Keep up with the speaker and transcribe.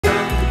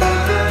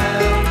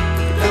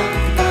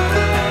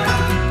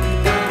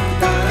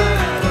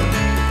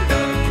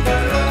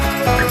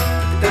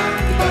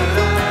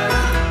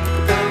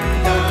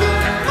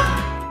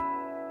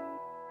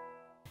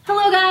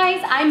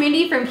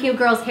new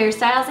girls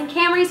Hairstyles, and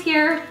Camry's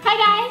here.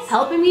 Hi guys!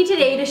 Helping me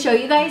today to show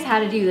you guys how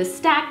to do the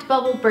stacked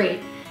bubble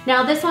braid.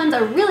 Now this one's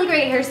a really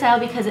great hairstyle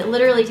because it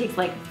literally takes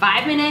like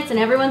 5 minutes and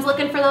everyone's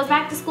looking for those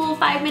back to school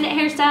 5-minute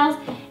hairstyles,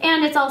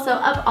 and it's also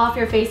up off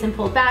your face and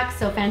pulled back,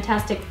 so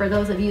fantastic for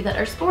those of you that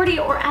are sporty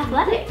or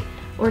athletic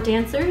or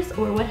dancers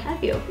or what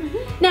have you.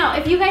 Now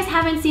if you guys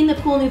haven't seen the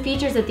cool new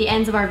features at the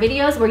ends of our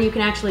videos where you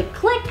can actually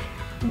click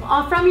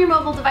from your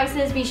mobile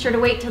devices, be sure to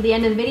wait till the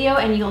end of the video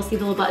and you'll see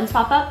the little buttons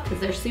pop up because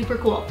they're super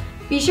cool.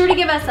 Be sure to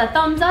give us a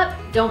thumbs up.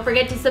 Don't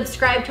forget to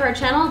subscribe to our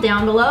channel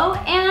down below,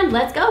 and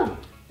let's go.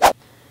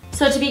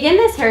 So to begin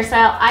this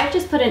hairstyle, I've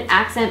just put an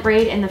accent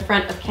braid in the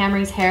front of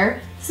Camry's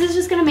hair. This is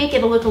just gonna make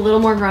it look a little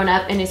more grown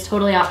up and is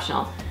totally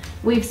optional.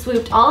 We've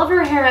swooped all of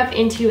her hair up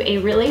into a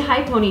really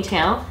high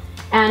ponytail,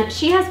 and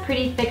she has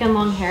pretty thick and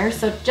long hair,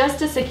 so just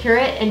to secure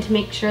it and to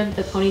make sure that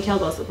the ponytail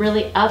goes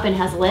really up and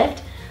has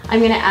lift, I'm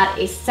gonna add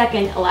a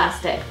second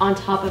elastic on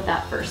top of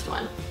that first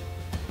one.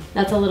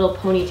 That's a little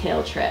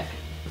ponytail trick.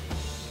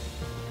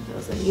 For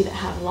those of you that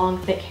have long,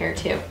 thick hair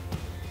too.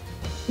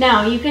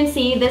 Now you can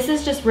see this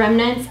is just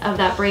remnants of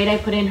that braid I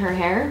put in her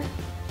hair,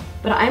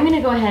 but I'm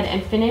gonna go ahead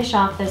and finish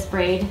off this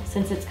braid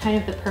since it's kind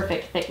of the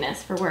perfect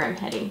thickness for where I'm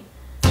heading.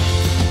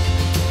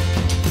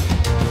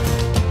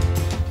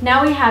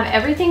 Now we have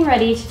everything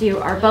ready to do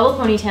our bubble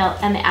ponytail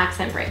and the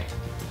accent braid.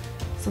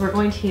 So we're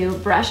going to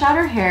brush out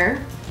her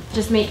hair.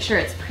 Just make sure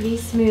it's pretty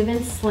smooth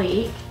and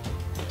sleek.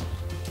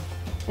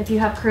 If you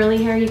have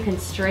curly hair, you can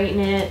straighten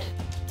it.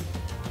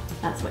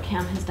 That's what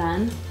Cam has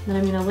done. Then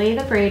I'm gonna lay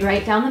the braid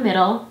right down the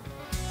middle.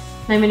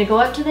 And I'm gonna go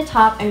up to the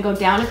top and go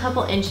down a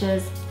couple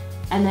inches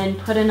and then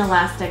put an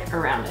elastic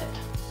around it.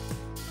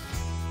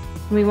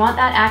 And we want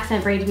that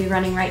accent braid to be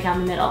running right down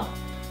the middle.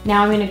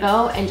 Now I'm gonna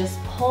go and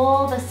just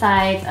pull the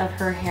sides of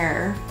her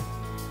hair,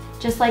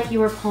 just like you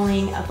were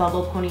pulling a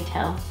bubble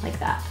ponytail, like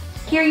that.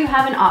 Here you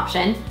have an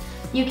option.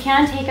 You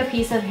can take a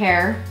piece of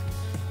hair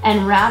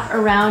and wrap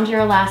around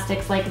your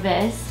elastics like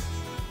this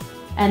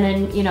and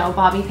then, you know,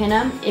 bobby pin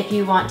them if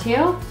you want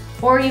to,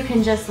 or you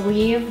can just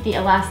leave the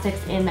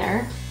elastics in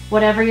there,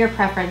 whatever your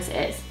preference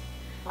is.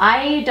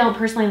 I don't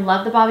personally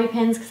love the bobby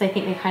pins because I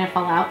think they kind of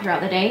fall out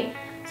throughout the day,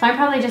 so I'm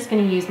probably just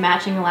going to use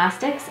matching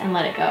elastics and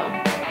let it go.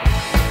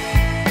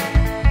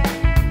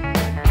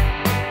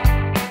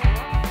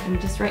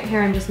 And just right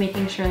here, I'm just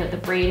making sure that the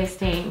braid is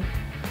staying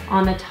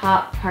on the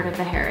top part of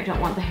the hair. I don't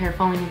want the hair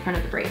falling in front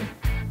of the braid.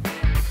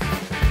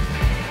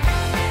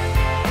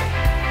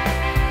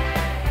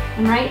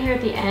 And right here at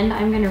the end,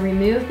 I'm going to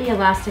remove the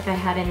elastic I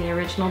had in the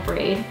original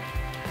braid.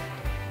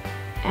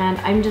 And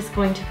I'm just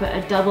going to put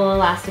a double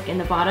elastic in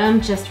the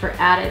bottom just for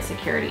added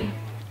security.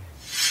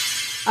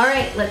 All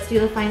right, let's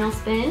do the final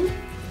spin.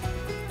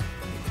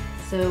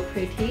 So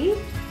pretty.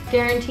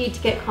 Guaranteed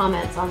to get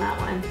comments on that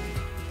one.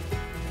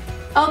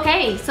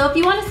 Okay, so if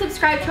you want to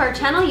subscribe to our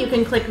channel, you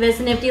can click this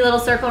nifty little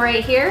circle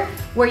right here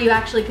where you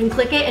actually can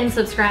click it and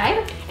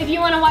subscribe. If you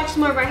want to watch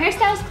some more of our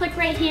hairstyles, click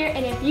right here,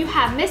 and if you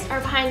have missed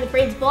our Behind the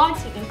Braids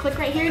vlogs, you can click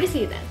right here to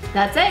see them.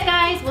 That's it,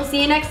 guys. We'll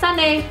see you next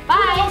Sunday.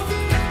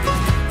 Bye!